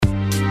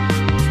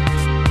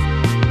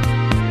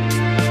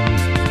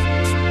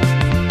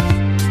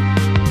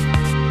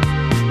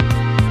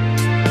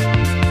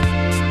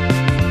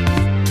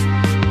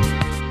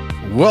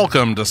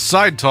Welcome to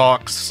Side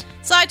Talks.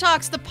 Side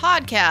Talks, the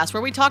podcast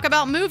where we talk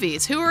about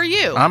movies. Who are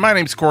you? My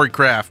name's Corey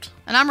Kraft.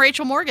 And I'm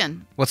Rachel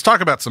Morgan. Let's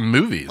talk about some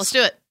movies. Let's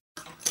do it.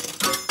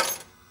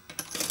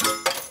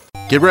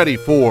 Get ready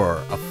for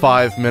a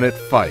 5-minute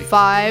fight.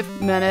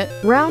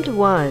 5-minute. Round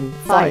 1.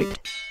 Fight.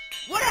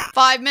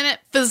 5-minute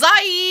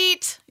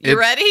fight. You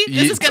ready?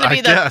 This is going to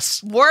be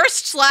the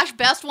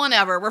worst/best one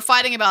ever. We're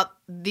fighting about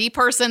the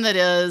person that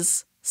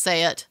is,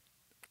 say it,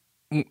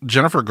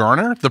 Jennifer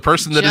Garner? The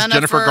person that is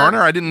Jennifer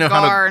Garner? I didn't know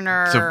how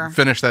to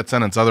finish that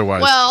sentence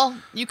otherwise. Well,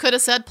 you could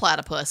have said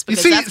platypus,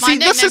 because that's my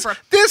nickname for...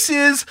 This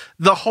is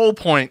the whole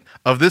point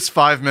of this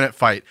 5-minute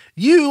fight.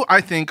 You,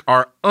 I think,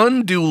 are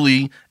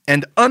unduly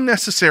and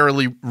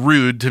unnecessarily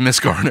rude to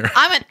Miss Garner.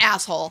 I'm an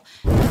asshole.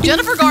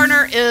 Jennifer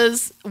Garner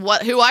is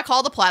who I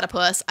call the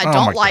platypus. I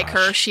don't like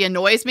her. She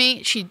annoys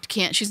me.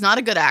 She's not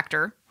a good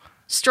actor.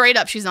 Straight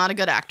up, she's not a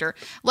good actor.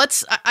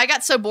 I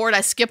got so bored, I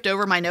skipped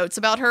over my notes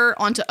about her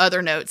onto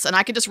other notes, and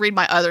I could just read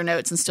my other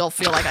notes and still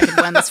feel like I could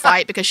win this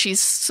fight because she's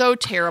so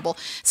terrible.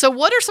 So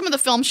what are some of the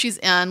films she's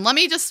in? Let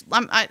me just,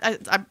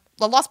 I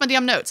lost my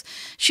damn notes.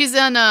 She's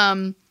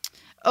in,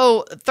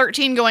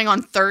 13 going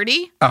on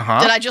 30.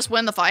 Uh-huh. Did I just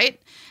win the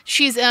fight?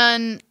 She's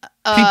in...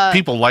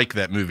 people like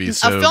that movie.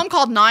 So. A film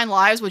called 9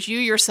 Lives, which you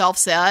yourself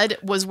said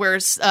was where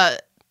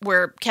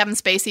Kevin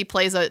Spacey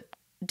plays a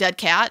dead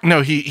cat.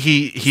 No,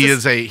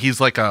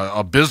 he's like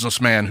a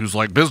businessman who's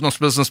like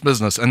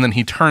business, and then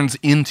he turns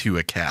into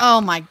a cat.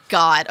 Oh my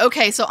God.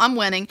 Okay, so I'm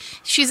winning.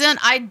 She's in,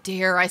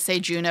 I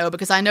say Juno,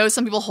 because I know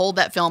some people hold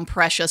that film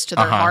precious to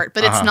their heart,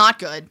 but it's not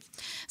good.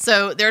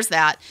 So there's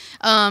that.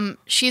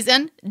 She's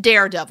in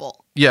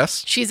Daredevil.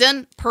 Yes. She's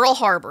in Pearl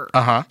Harbor.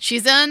 Uh-huh.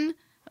 She's in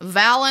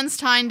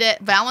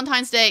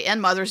Valentine's Day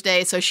and Mother's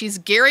Day. So she's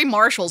Gary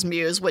Marshall's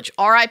muse, which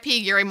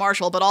R.I.P. Gary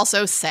Marshall, but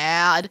also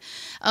sad.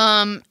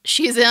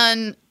 She's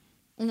in,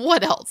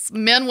 what else?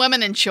 Men,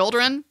 Women, and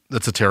Children.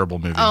 That's a terrible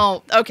movie.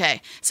 Oh,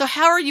 okay. So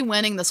how are you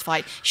winning this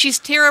fight? She's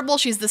terrible.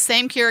 She's the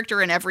same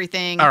character in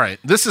everything. All right.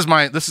 This is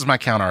my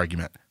counter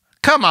argument.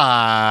 Come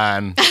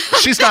on.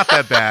 She's not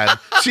that bad.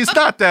 She's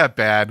not that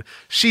bad.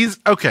 She's,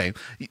 okay.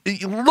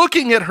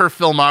 Looking at her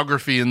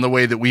filmography in the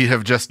way that we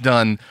have just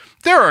done,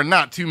 there are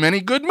not too many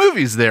good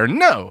movies there.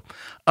 No.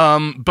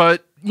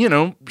 But,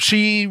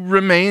 she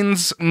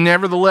remains,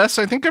 nevertheless,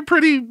 I think, a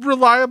pretty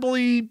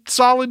reliably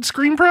solid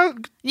screen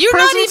presence. You're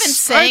not even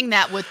saying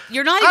that with...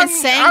 You're not even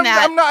saying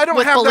that with I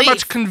don't have belief. that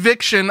much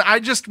conviction.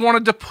 I just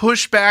wanted to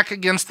push back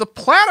against the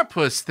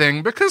platypus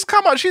thing because,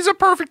 come on, she's a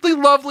perfectly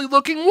lovely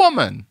looking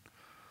woman.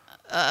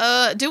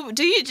 Do you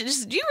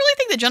really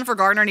think that Jennifer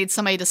Garner needs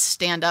somebody to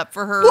stand up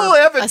for her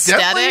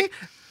aesthetic?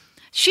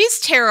 She's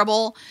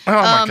terrible. Oh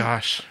my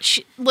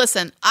gosh.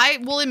 Listen, I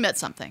will admit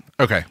something.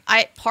 Okay.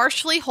 I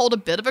partially hold a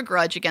bit of a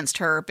grudge against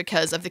her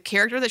because of the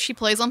character that she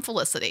plays on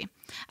Felicity.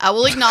 I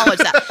will acknowledge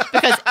that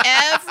because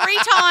every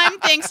time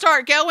things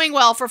start going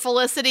well for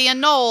Felicity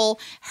and Noel,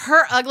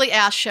 her ugly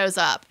ass shows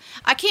up.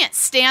 I can't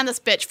stand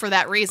this bitch for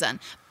that reason.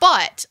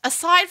 But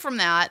aside from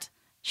that,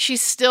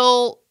 she's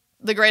still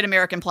the great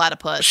American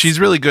platypus. She's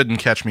really good in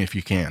Catch Me If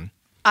You Can.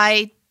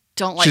 I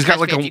don't like Catch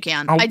Me If You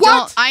Can.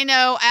 I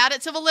know. Add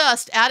it to the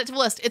list.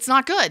 It's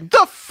not good.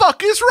 The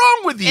fuck is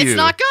wrong with you? It's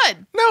not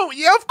good. No,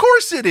 yeah, of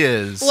course it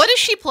is. What does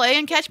she play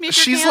in Catch Me If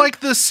You Can? She's like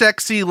the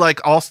sexy,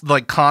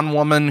 con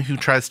woman who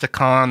tries to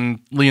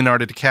con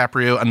Leonardo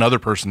DiCaprio, another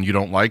person you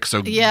don't like.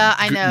 So yeah,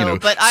 I know.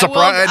 But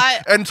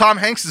and Tom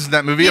Hanks is in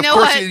that movie. Of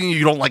course,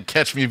 you don't like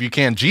Catch Me If You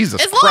Can.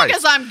 Jesus Christ. As long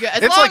as I'm good,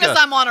 as long as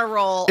I'm on a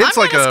roll, I'm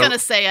just going to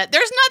say it.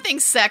 There's nothing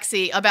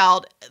sexy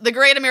about the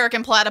Great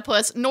American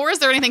Platypus, nor is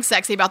there anything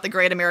sexy about the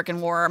Great American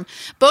Worm.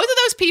 Both of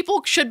those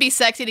people should be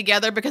sexy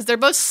together because they're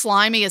both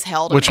slimy as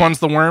hell to Which me. one's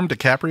the worm?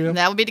 DiCaprio?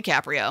 That would be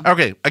DiCaprio.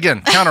 Okay,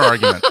 again,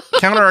 counter-argument.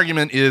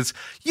 Counter-argument is,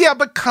 yeah,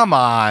 but come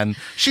on.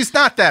 She's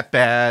not that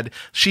bad.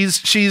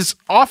 She's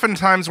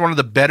oftentimes one of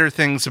the better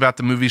things about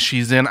the movies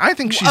she's in. I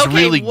think she's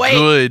really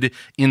good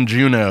in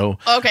Juno.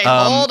 Okay,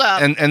 hold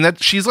up. And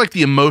that she's like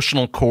the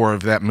emotional core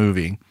of that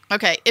movie.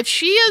 Okay, if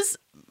she is...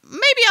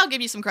 Maybe I'll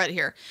give you some credit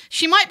here.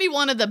 She might be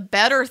one of the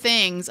better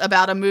things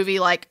about a movie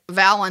like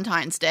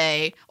Valentine's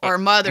Day or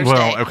Mother's Day.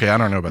 Well, okay, I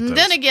don't know about those.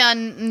 Then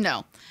again,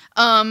 no.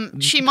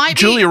 She might be...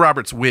 Julia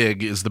Roberts'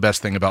 wig is the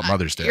best thing about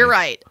Mother's Day. You're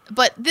right.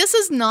 But this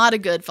is not a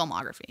good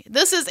filmography.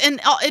 This is...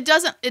 And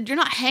you're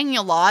not hanging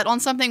a lot on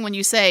something when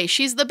you say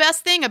she's the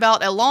best thing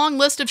about a long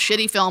list of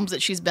shitty films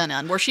that she's been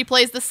in, where she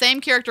plays the same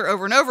character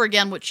over and over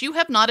again, which you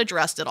have not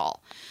addressed at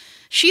all.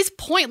 She's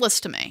pointless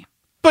to me.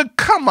 But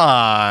come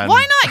on.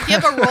 Why not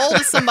give a role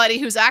to somebody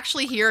who's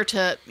actually here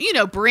to,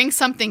 bring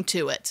something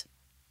to it?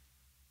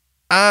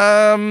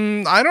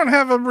 I don't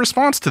have a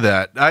response to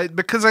that.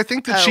 Because I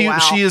think that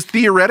she is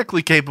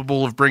theoretically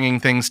capable of bringing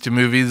things to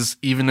movies,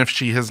 even if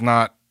she has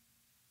not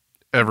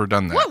ever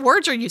done that. What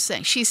words are you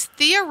saying? She's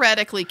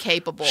theoretically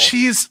capable.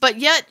 But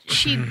yet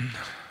she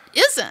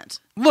isn't.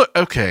 Look,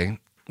 okay.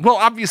 Well,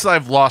 obviously,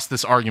 I've lost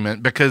this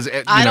argument because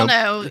I don't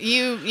know.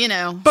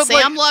 But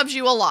Sam loves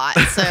you a lot,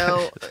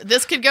 so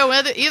this could go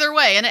either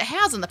way, and it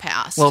has in the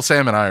past. Well,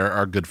 Sam and I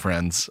are good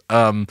friends.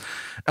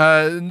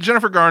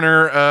 Jennifer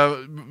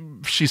Garner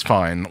she's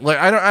fine. Like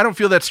I don't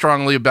feel that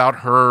strongly about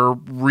her.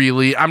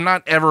 Really, I'm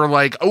not ever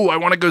like, oh, I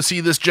want to go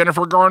see this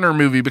Jennifer Garner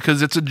movie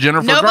because it's a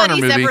Jennifer Garner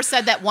movie. Nobody's ever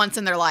said that once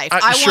in their life.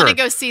 I Sure. want to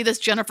go see this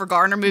Jennifer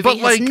Garner movie. But,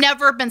 has like,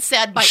 never been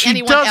said by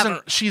anyone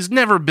ever. She's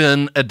never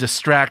been a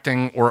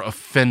distracting or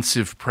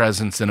offensive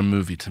presence in a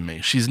movie to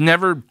me. She's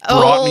never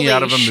brought me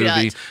out of a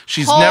movie.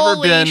 She's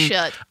never been.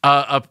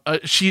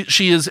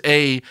 She is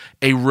a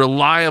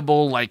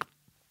reliable, like,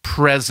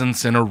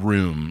 presence in a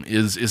room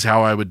is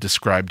how I would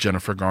describe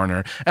Jennifer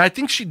Garner. And I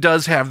think she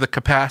does have the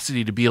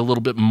capacity to be a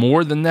little bit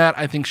more than that.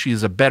 I think she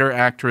is a better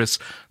actress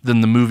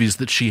than the movies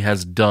that she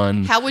has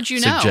done. How would you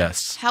know?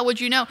 Suggests. How would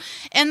you know?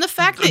 And the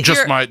fact that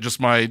just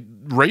my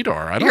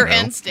radar. I don't know. Your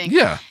instinct.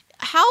 Yeah.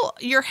 How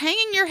you're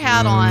hanging your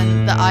hat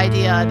on the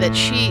idea that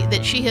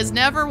she has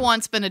never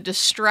once been a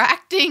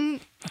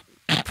distracting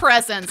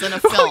presence in a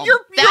film.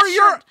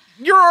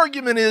 Your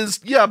argument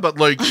is, yeah, but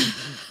like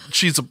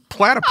she's a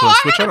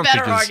platypus, which I don't think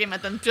is... I have a better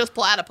argument than just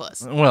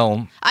platypus.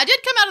 Well... I did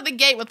come out of the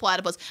gate with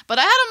platypus, but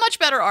I had a much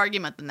better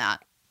argument than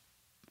that.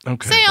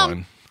 Okay, Sam.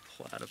 fine.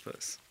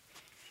 Platypus.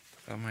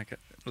 Oh my god.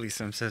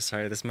 Lisa, I'm so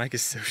sorry. This mic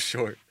is so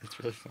short. It's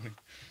really funny.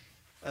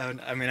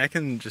 I mean, I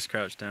can just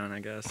crouch down,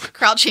 I guess.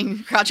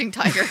 Crouching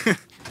tiger.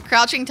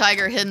 Crouching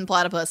tiger, hidden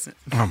platypus.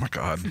 Oh my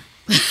god.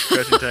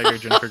 Crouching tiger,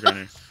 Jennifer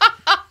Garner.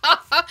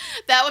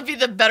 That would be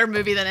the better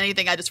movie than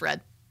anything I just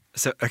read.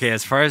 So, okay,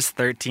 as far as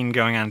 13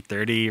 going on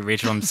 30,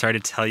 Rachel, I'm sorry to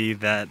tell you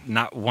that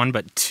not one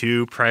but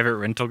two private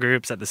rental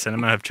groups at the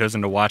cinema have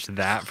chosen to watch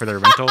that for their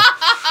rental.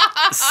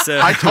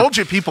 So I told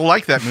you people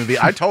like that movie.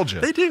 I told you.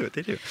 They do.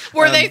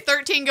 Were they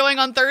 13 going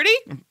on 30?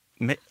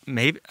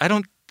 Maybe. I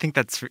don't think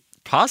that's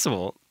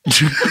possible.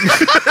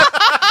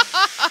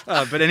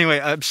 But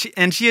anyway,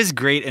 she is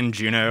great in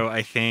Juno,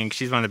 I think.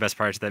 She's one of the best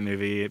parts of that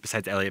movie,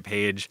 besides Elliot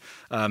Page.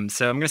 So I'm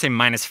going to say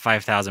minus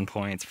 5,000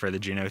 points for the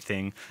Juno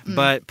thing,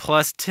 but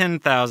plus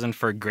 10,000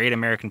 for Great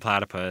American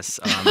Platypus.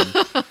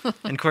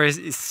 And Corey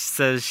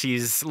says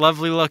she's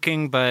lovely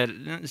looking, but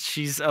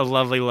she's a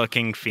lovely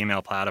looking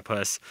female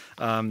platypus.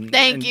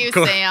 Thank you,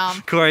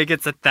 Sam. Corey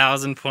gets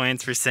 1,000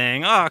 points for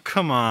saying, oh,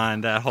 come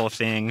on, that whole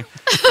thing.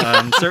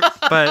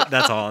 But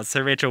that's all.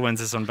 So Rachel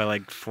wins this one by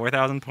like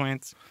 4,000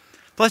 points.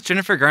 Plus,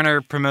 Jennifer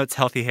Garner promotes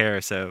healthy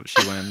hair, so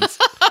she wins.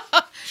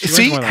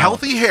 See,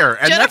 healthy hair.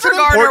 And Jennifer that's an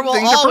Garner important will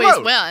thing to always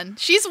promote. win.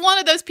 She's one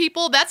of those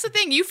people. That's the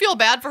thing. You feel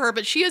bad for her,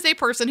 but she is a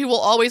person who will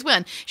always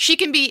win. She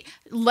can be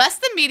less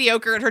than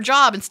mediocre at her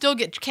job and still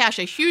cash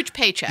a huge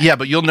paycheck. Yeah,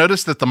 but you'll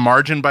notice that the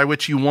margin by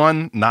which you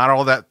won, not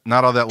all that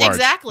large.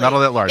 Exactly. Not all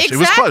that large.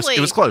 Exactly.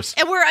 It was close.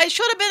 And where it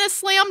should have been a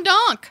slam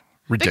dunk.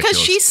 Ridiculous. Because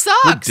she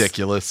sucks.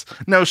 Ridiculous.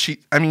 No,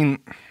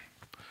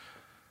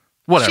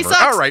 whatever. She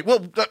sucks. All right.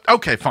 Well,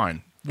 okay,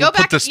 fine. Go We'll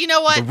back. put this You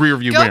know what? the rear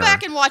view Go mirror.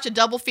 back and watch a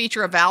double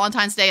feature of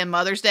Valentine's Day and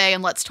Mother's Day,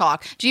 and let's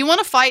talk. Do you want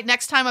to fight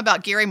next time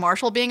about Gary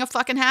Marshall being a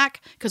fucking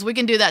hack? Because we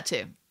can do that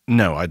too.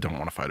 No, I don't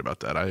want to fight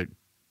about that. I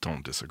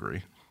don't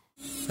disagree.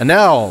 And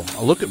now,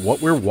 a look at what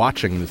we're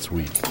watching this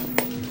week.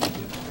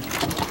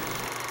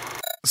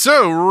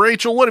 So,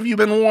 Rachel, what have you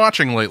been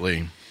watching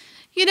lately?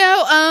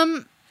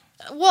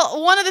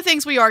 Well, one of the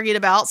things we argued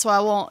about, so I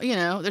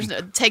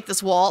won't, take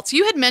this waltz.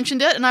 You had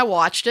mentioned it, and I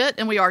watched it,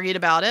 and we argued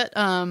about it.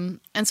 And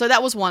so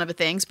that was one of the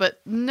things, but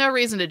no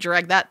reason to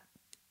drag that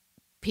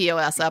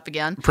POS up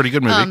again. Pretty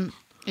good movie.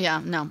 Yeah,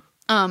 no.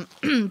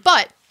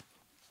 But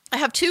I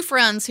have two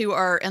friends who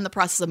are in the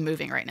process of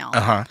moving right now.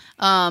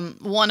 Uh-huh.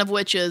 One of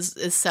which is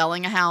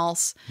selling a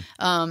house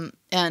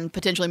and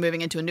potentially moving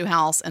into a new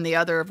house, and the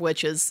other of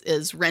which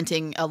is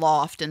renting a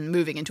loft and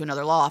moving into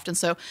another loft. And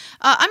so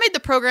I made the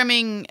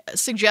programming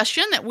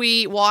suggestion that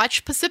we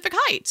watch Pacific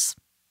Heights.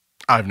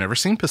 I've never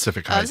seen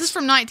Pacific Heights. This is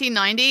from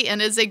 1990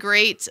 and is a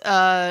great,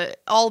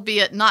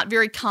 albeit not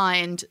very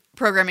kind,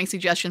 programming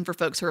suggestion for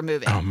folks who are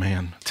moving. Oh,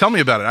 man. Tell me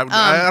about it.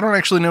 I don't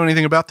actually know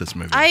anything about this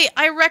movie.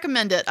 I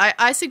recommend it.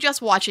 I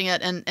suggest watching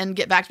it and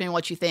get back to me on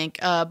what you think.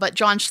 But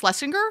John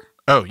Schlesinger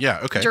Oh, yeah,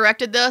 okay.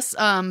 directed this.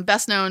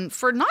 Best known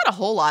for not a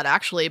whole lot,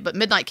 actually, but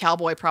Midnight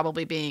Cowboy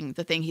probably being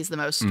the thing he's the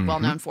most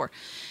well-known for.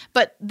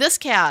 But this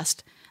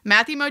cast,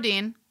 Matthew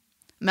Modine,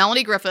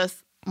 Melanie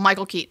Griffith,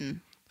 Michael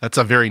Keaton. That's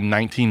a very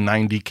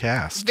 1990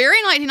 cast. Very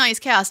 1990s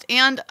cast,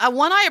 and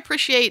one I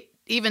appreciate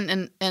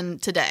even in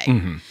today,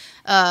 in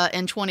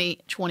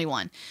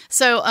 2021.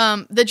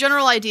 So the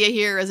general idea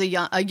here is a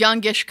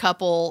youngish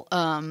couple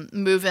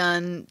move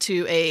in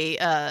to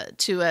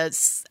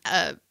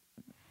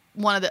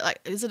one of the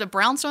is it a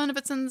brownstone if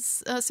it's in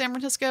San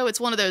Francisco? It's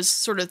one of those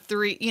sort of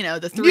three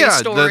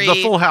story. The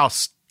Full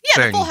House.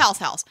 Yeah, thing. the Full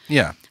House.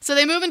 Yeah. So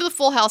they move into the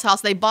Full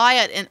House. They buy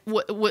it, and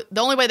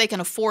the only way they can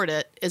afford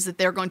it is that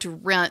they're going to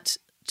rent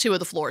 2 of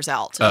the floors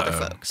out to other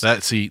folks.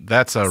 That's a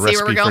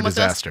recipe for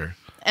disaster.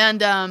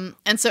 And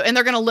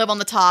they're going to live on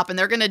the top, and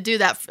they're going to do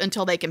that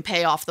until they can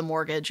pay off the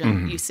mortgage.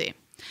 And you see,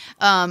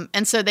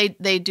 and so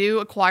they do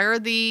acquire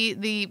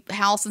the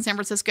house in San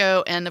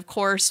Francisco, and of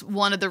course,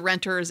 one of the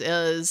renters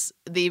is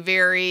the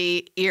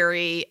very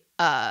eerie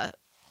Michael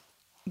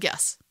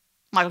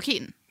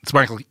Keaton. It's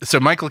Michael. So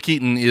Michael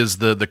Keaton is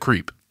the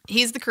creep.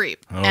 He's the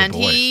creep, Oh, and boy.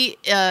 he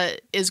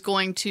is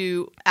going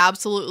to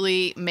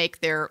absolutely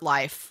make their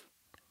life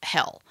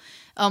hell.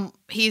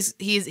 He's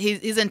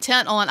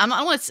intent on. I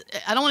don't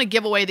want to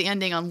give away the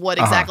ending on what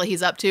exactly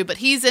he's up to, but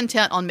he's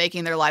intent on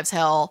making their lives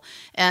hell,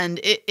 and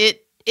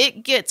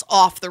it gets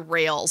off the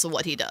rails of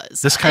what he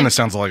does. This kind of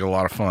sounds like a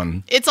lot of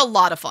fun. It's a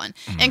lot of fun,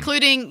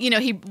 including,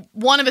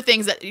 one of the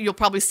things that you'll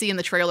probably see in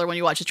the trailer when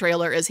you watch the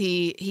trailer is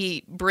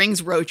he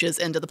brings roaches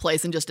into the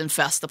place and just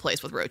infests the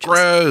place with roaches.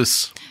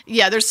 Gross.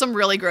 Yeah, there's some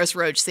really gross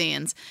roach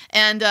scenes.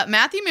 And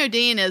Matthew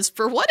Modine is,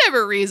 for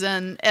whatever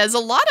reason, as a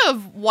lot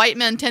of white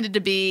men tended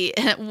to be,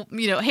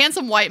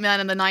 handsome white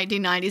men in the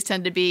 1990s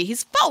tend to be,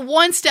 he's about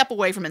one step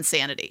away from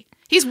insanity.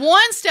 He's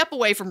one step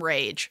away from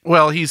rage.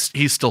 Well, he's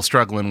still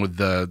struggling with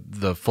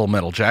the Full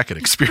Metal Jacket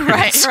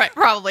experience. Right,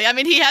 probably. I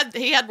mean, he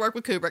had worked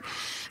with Kubrick.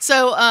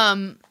 So,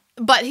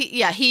 but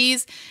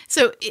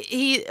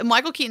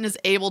Michael Keaton is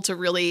able to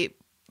really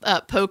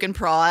poke and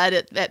prod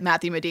at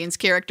Matthew Modine's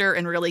character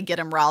and really get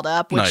him riled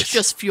up, which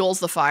just fuels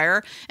the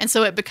fire. And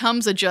so it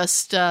becomes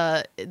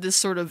this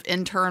sort of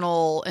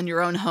internal, in your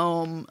own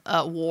home,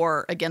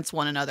 war against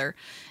one another.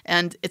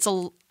 And it's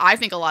I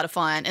think a lot of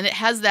fun. And it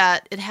has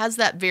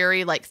that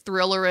very like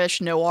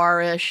thrillerish,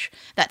 noirish,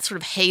 that sort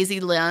of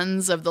hazy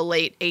lens of the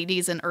late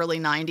 80s and early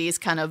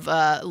 90s kind of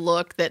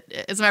look that,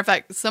 as a matter of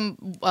fact,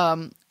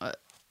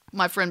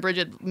 my friend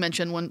Bridget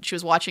mentioned when she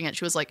was watching it,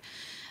 she was like,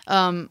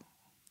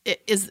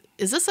 is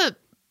this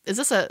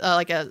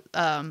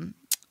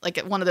like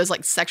one of those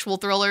like sexual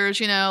thrillers,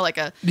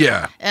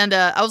 Yeah. And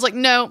I was like,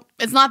 no,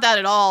 it's not that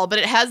at all. But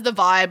it has the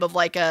vibe of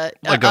like a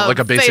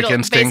Basic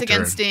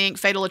Instinct,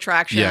 Fatal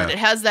Attraction. Yeah. It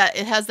has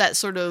that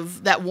sort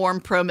of that warm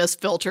pro-mist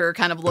filter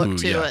kind of look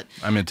to it.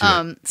 I'm into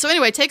it. So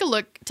anyway, take a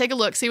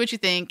look, see what you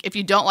think. If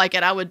you don't like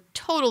it, I would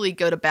totally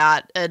go to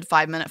bat and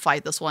 5-minute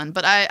fight this one.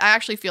 But I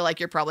actually feel like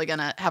you're probably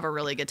gonna have a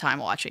really good time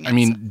watching it. I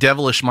mean,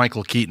 devilish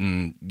Michael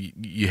Keaton,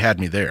 you had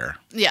me there.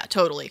 Yeah,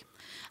 totally.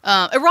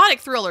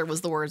 Erotic thriller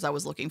was the words I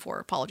was looking for.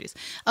 Apologies.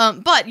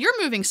 But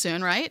you're moving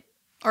soon, right?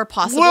 Or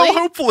possibly? Well,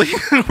 hopefully.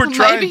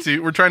 Maybe.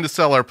 We're trying to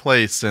sell our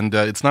place, and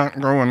it's not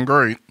going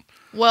great.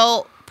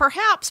 Well,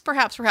 perhaps,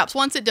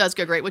 once it does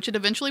go great, which it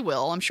eventually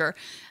will, I'm sure,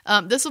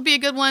 this will be a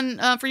good one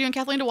for you and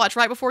Kathleen to watch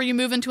right before you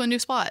move into a new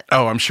spot.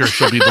 Oh, I'm sure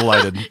she'll be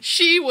delighted.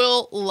 She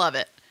will love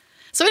it.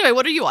 So anyway,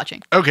 what are you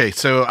watching? Okay,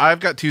 so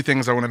I've got two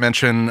things I want to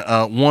mention.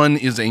 One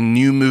is a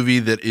new movie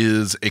that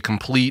is a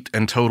complete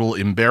and total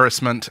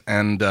embarrassment,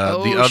 and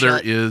the other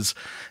is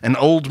an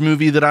old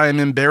movie that I am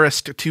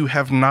embarrassed to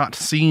have not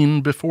seen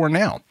before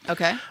now.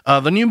 Okay.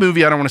 The new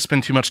movie I don't want to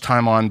spend too much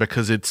time on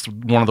because it's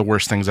one of the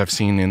worst things I've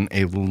seen in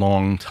a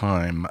long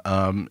time.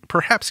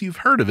 Perhaps you've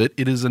heard of it.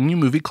 It is a new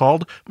movie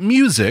called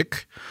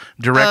Music,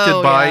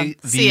 directed by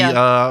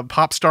the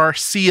pop star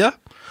Sia.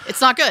 It's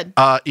not good.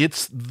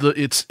 It's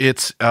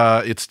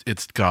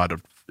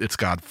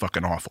god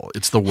fucking awful.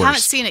 It's the worst. I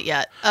haven't seen it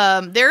yet.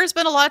 There's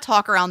been a lot of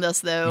talk around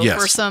this though, Yes.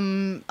 for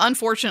some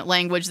unfortunate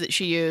language that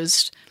she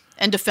used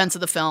in defense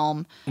of the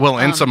film. Well,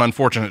 and some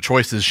unfortunate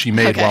choices she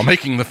made while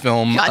making the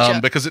film, Gotcha.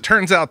 because it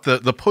turns out the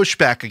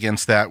pushback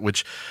against that,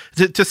 which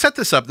to set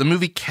this up, the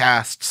movie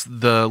casts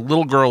the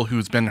little girl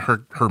who's been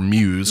her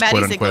muse, Maddie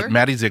quote unquote, Ziegler.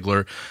 Maddie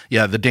Ziegler,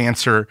 the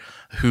dancer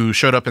who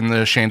showed up in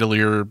the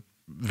Chandelier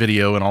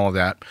video and all of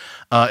that.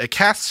 It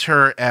casts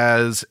her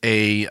as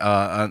a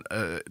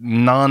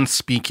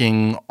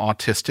non-speaking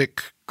autistic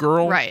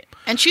girl, Right.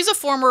 And she's a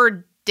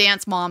former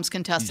Dance Moms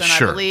contestant,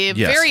 Sure, I believe.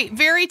 yes. Very,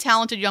 very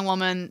talented young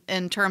woman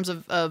in terms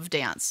of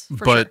dance.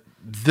 For but sure.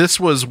 this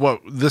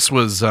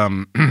was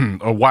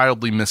a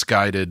wildly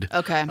misguided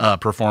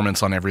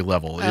performance on every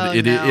level.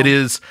 It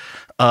is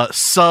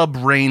sub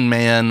Rain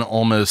Man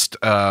almost.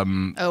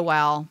 Oh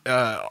wow!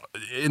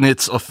 In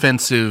its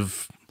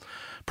offensive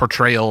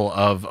portrayal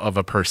of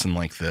a person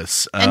like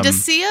this. And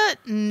does Sia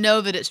know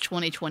that it's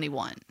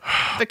 2021?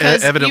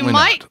 Because evidently you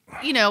might,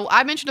 not.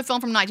 I mentioned a film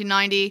from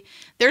 1990.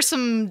 There's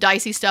some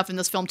dicey stuff in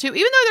this film too, even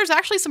though there's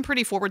actually some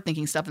pretty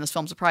forward-thinking stuff in this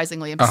film,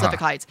 surprisingly, in Pacific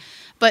Heights.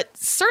 But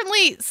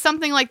certainly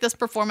something like this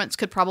performance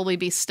could probably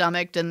be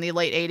stomached in the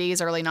late 80s,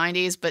 early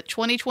 90s. But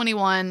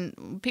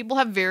 2021, people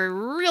have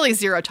really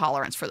zero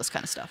tolerance for this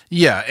kind of stuff.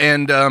 Yeah,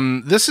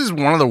 and this is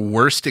one of the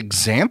worst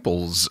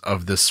examples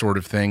of this sort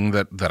of thing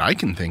that I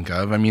can think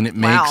of. I mean, it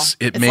makes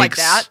like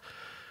that?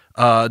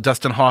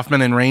 Dustin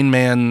Hoffman and Rain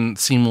Man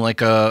seem like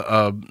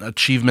a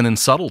achievement in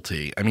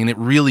subtlety. I mean, it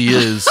really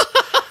is.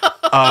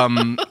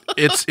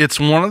 It's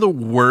one of the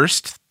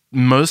worst,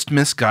 most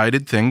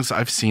misguided things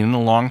I've seen in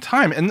a long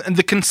time. And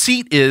the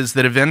conceit is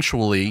that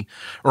eventually,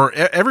 or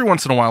every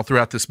once in a while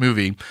throughout this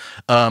movie,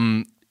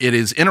 it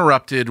is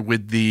interrupted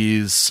with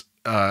these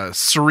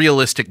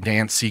surrealistic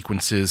dance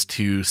sequences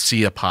to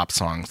Sia pop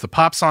songs. The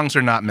pop songs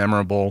are not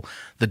memorable.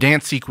 The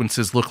dance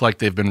sequences look like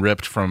they've been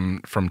ripped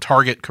from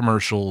Target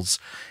commercials.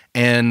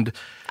 And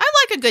I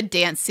like a good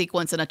dance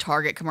sequence in a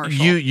Target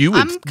commercial. You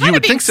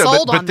would think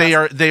so, but they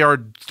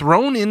are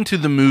thrown into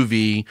the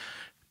movie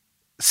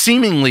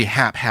seemingly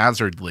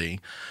haphazardly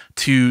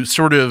to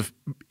sort of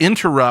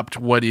interrupt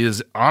what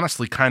is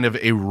honestly kind of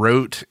a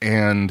rote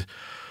and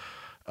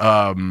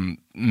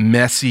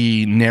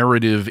messy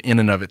narrative in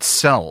and of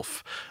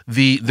itself.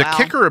 The Wow.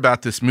 kicker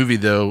about this movie,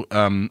 though,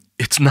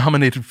 it's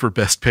nominated for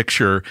Best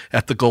Picture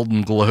at the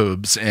Golden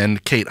Globes,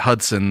 and Kate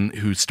Hudson,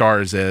 who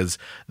stars as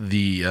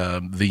the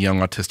young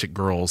autistic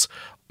girl's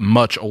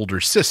much older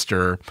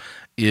sister,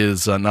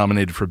 is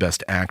nominated for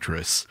Best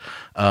Actress.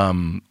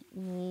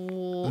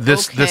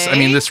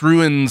 This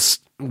ruins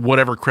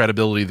whatever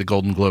credibility the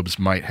Golden Globes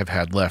might have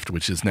had left,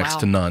 which is next Wow.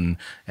 to none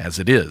as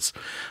it is.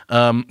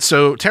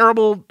 So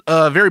terrible,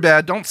 very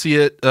bad. Don't see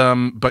it,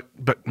 but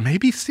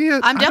maybe see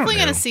it. I'm I don't definitely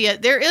going know. to see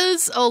it. There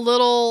is a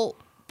little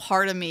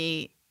part of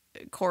me,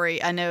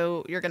 Corey, I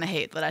know you're going to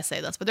hate that I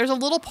say this, but there's a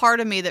little part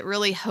of me that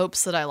really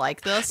hopes that I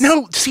like this.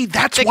 No, see,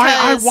 that's why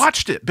I Because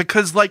watched it,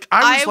 because like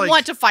I was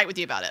want to fight with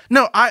you about it.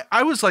 No,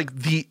 I was like,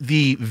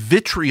 the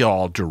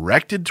vitriol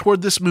directed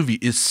toward this movie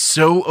is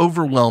so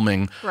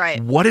overwhelming. Right.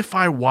 What if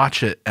I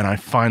watch it and I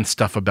find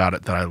stuff about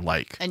it that I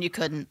like? And you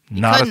couldn't.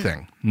 You Not couldn't. a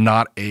thing.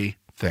 Not a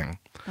thing.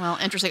 Well,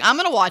 interesting. I'm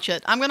going to watch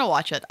it.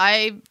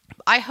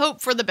 I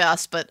hope for the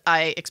best, but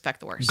I expect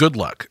the worst. Good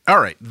luck. All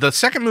right. The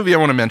second movie I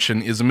want to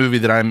mention is a movie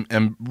that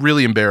am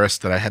really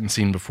embarrassed that I hadn't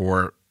seen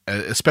before,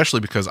 especially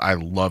because I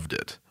loved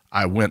it.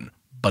 I went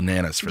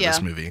bananas for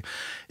this movie.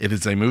 It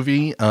is a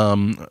movie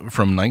from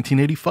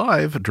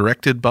 1985,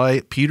 directed by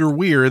Peter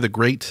Weir, the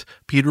great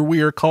Peter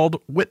Weir,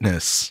 called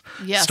Witness.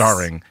 Yes.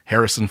 Starring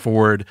Harrison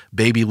Ford,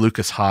 baby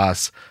Lucas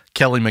Haas,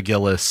 Kelly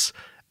McGillis,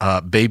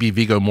 baby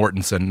Viggo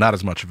Mortensen. Not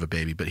as much of a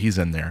baby, but he's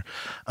in there.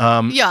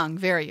 Young,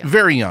 very young.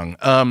 Very young.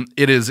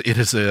 It is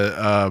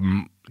a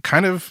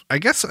kind of, I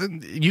guess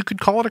you could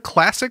call it a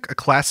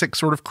classic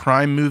sort of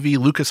crime movie.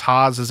 Lucas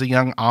Haas is a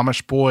young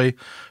Amish boy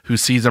who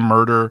sees a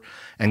murder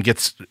and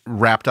gets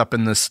wrapped up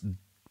in this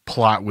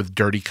plot with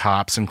dirty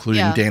cops,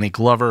 including Danny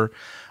Glover.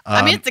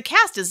 I mean, the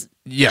cast is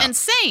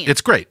insane.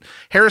 It's great.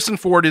 Harrison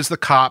Ford is the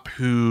cop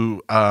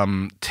who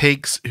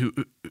takes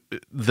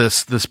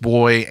this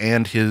boy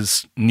and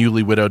his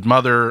newly widowed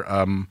mother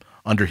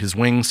under his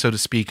wing, so to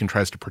speak, and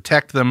tries to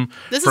protect them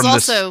This from is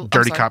also- this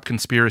dirty I'm sorry. cop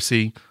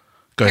conspiracy.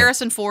 Go ahead.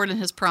 Harrison Ford in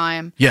his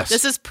prime. Yes.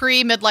 This is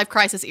pre-midlife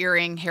crisis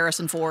earring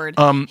Harrison Ford.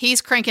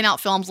 He's cranking out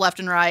films left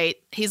and right.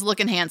 He's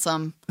looking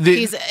handsome.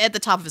 He's at the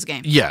top of his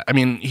game. Yeah, I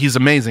mean, he's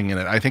amazing in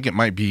it. I think it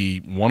might be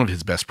one of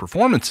his best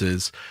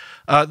performances.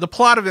 The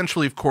plot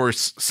eventually, of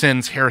course,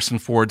 sends Harrison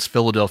Ford's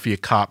Philadelphia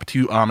cop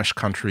to Amish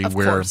country Of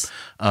where course.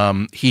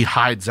 He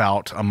hides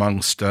out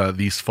amongst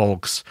these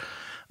folks.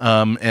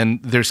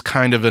 And there's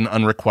kind of an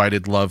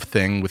unrequited love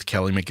thing with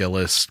Kelly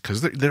McGillis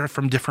because they're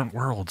from different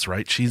worlds,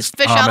 right? She's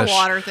Fish Amish. out of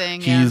water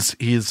thing, yeah.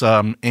 He's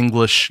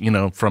English,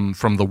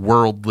 from the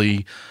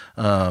worldly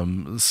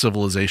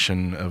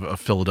civilization of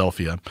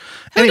Philadelphia.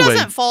 Who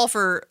doesn't fall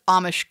for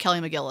Amish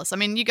Kelly McGillis? I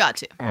mean, you got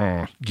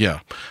to.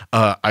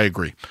 I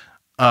agree.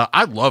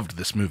 I loved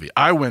this movie.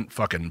 I went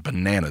fucking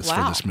bananas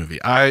for Wow. this movie.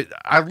 I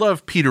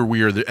love Peter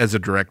Weir as a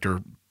director.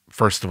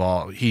 First of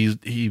all, he's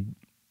the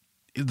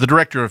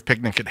director of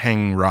Picnic at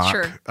Hanging Rock.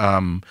 Sure.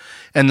 And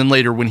then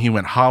later when he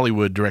went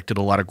Hollywood, directed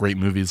a lot of great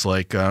movies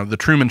like The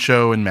Truman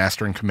Show and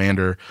Master and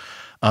Commander.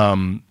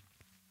 And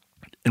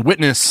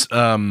Witness,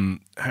 I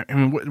mean,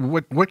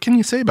 what can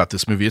you say about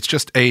this movie? It's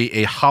just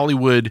a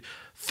Hollywood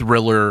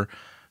thriller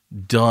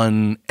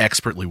done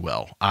expertly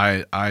well.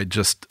 I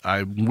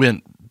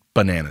went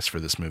bananas for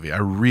this movie. I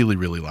really,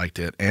 really liked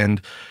it. And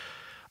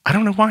I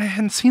don't know why I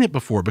hadn't seen it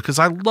before, because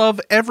I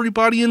love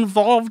everybody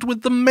involved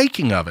with the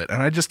making of it.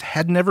 And I just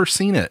had never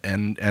seen it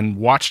and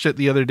watched it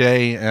the other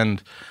day.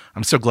 And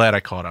I'm so glad I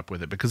caught up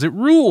with it because it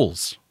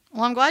rules.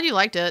 Well, I'm glad you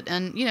liked it.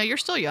 And, you're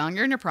still young.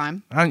 You're in your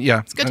prime.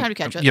 It's a good time to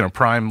catch it.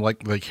 Prime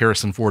like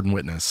Harrison Ford and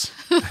Witness,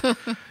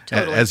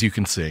 Totally. as you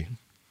can see.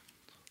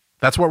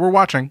 That's what we're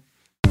watching.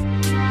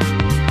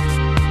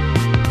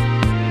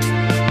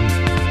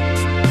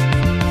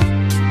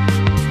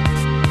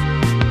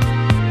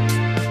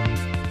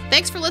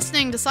 Thanks for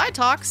listening to Side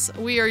Talks.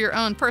 We are your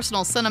own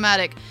personal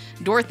cinematic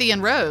Dorothy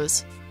and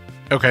Rose.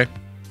 Okay.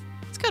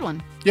 It's a good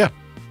one. Yeah.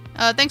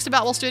 Thanks to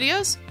Batwell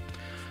Studios.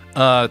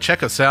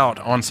 Check us out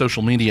on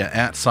social media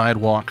at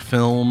Sidewalk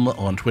Film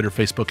on Twitter,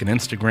 Facebook, and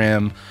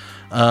Instagram.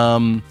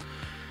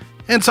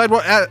 And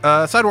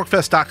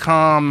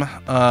sidewalkfest.com,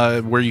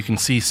 where you can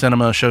see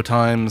cinema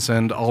showtimes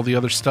and all the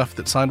other stuff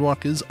that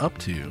Sidewalk is up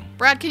to.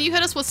 Brad, can you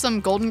hit us with some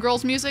Golden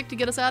Girls music to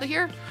get us out of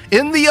here?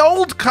 In the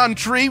old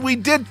country, we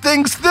did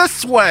things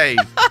this way.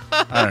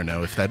 I don't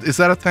know if is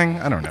that a thing?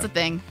 I don't know. It's a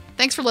thing.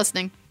 Thanks for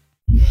listening.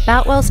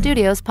 Batwell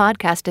Studios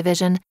Podcast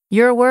Division.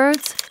 Your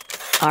words,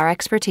 our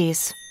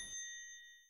expertise.